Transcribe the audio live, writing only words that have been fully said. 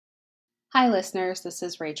Hi, listeners. This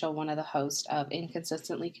is Rachel, one of the hosts of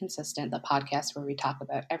Inconsistently Consistent, the podcast where we talk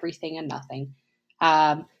about everything and nothing.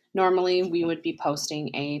 Normally, we would be posting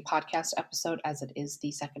a podcast episode as it is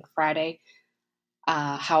the second Friday.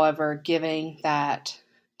 However, given that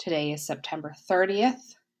today is September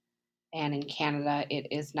 30th, and in Canada it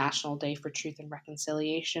is National Day for Truth and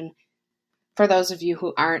Reconciliation. For those of you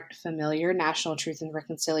who aren't familiar, National Truth and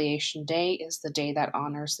Reconciliation Day is the day that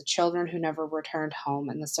honors the children who never returned home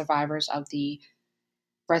and the survivors of the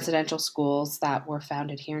residential schools that were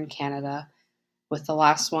founded here in Canada, with the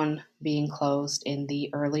last one being closed in the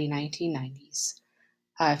early 1990s.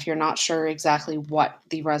 If you're not sure exactly what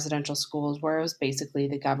the residential schools were, it was basically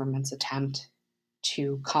the government's attempt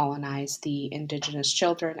to colonize the Indigenous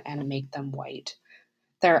children and make them white.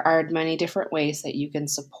 There are many different ways that you can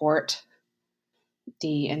support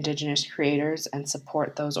the Indigenous creators and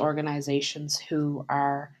support those organizations who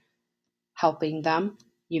are helping them.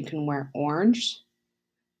 You can wear orange.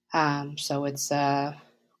 So it's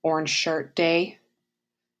Orange Shirt Day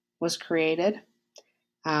was created.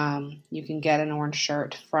 You can get an orange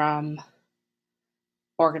shirt from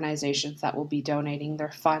organizations that will be donating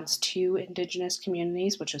their funds to Indigenous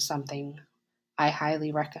communities, which is something I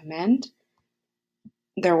highly recommend.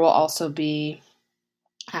 There will also be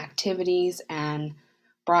activities and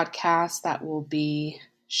broadcasts that will be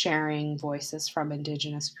sharing voices from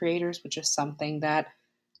Indigenous creators, which is something that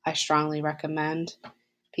I strongly recommend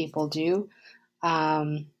people do.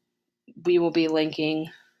 We will be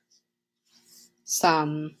linking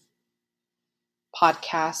some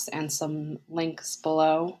podcasts and some links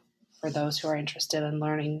below for those who are interested in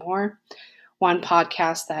learning more. One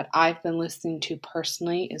podcast that I've been listening to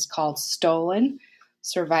personally is called Stolen: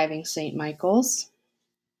 Surviving St. Michael's.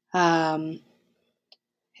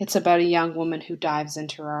 It's about a young woman who dives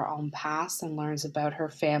into her own past and learns about her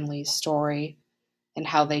family's story and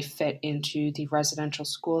how they fit into the residential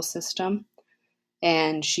school system.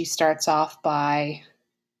 And she starts off by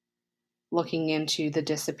looking into the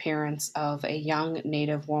disappearance of a young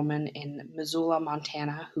Native woman in Missoula,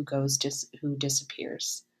 Montana, who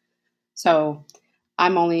disappears. So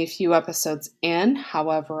I'm only a few episodes in.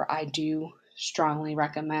 However, I do strongly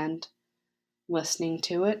recommend listening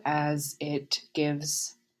to it as it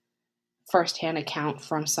gives firsthand account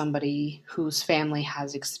from somebody whose family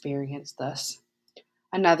has experienced this.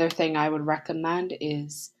 Another thing I would recommend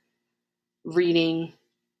is reading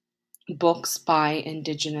books by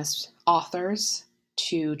Indigenous authors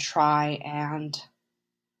to try and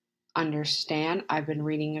understand. I've been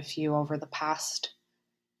reading a few over the past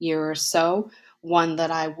year or so. One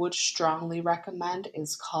that I would strongly recommend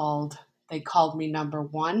is called They Called Me Number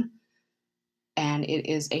One, and it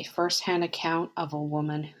is a first-hand account of a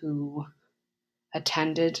woman who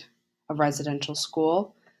attended a residential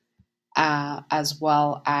school, as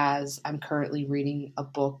well as I'm currently reading a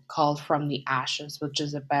book called From the Ashes, which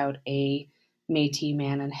is about a Métis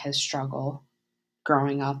man and his struggle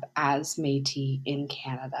growing up as Métis in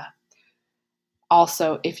Canada.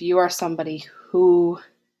 Also, if you are somebody who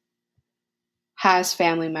has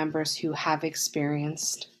family members who have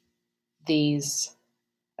experienced these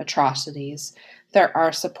atrocities, there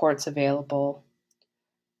are supports available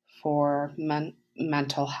for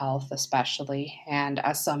mental health especially. And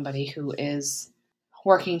as somebody who is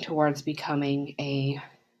working towards becoming a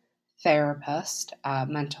therapist,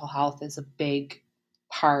 mental health is a big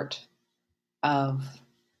part of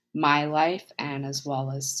my life, and as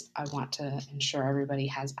well as I want to ensure everybody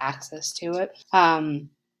has access to it.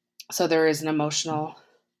 So there is an emotional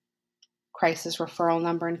crisis referral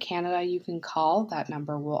number in Canada you can call. That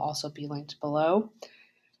number will also be linked below.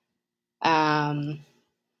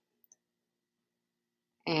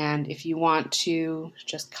 And if you want to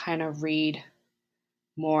just kind of read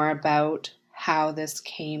more about how this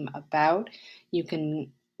came about, you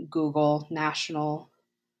can Google National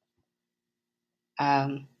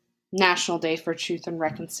Day for Truth and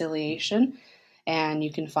Reconciliation, and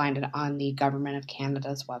you can find it on the Government of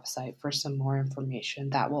Canada's website for some more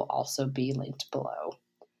information. That will also be linked below.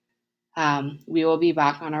 We will be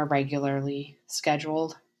back on our regularly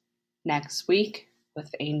scheduled next week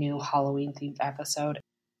with a new Halloween-themed episode.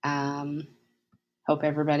 Hope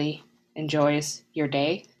everybody enjoys your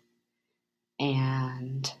day.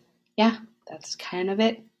 And yeah, that's kind of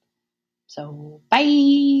it. So,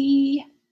 bye!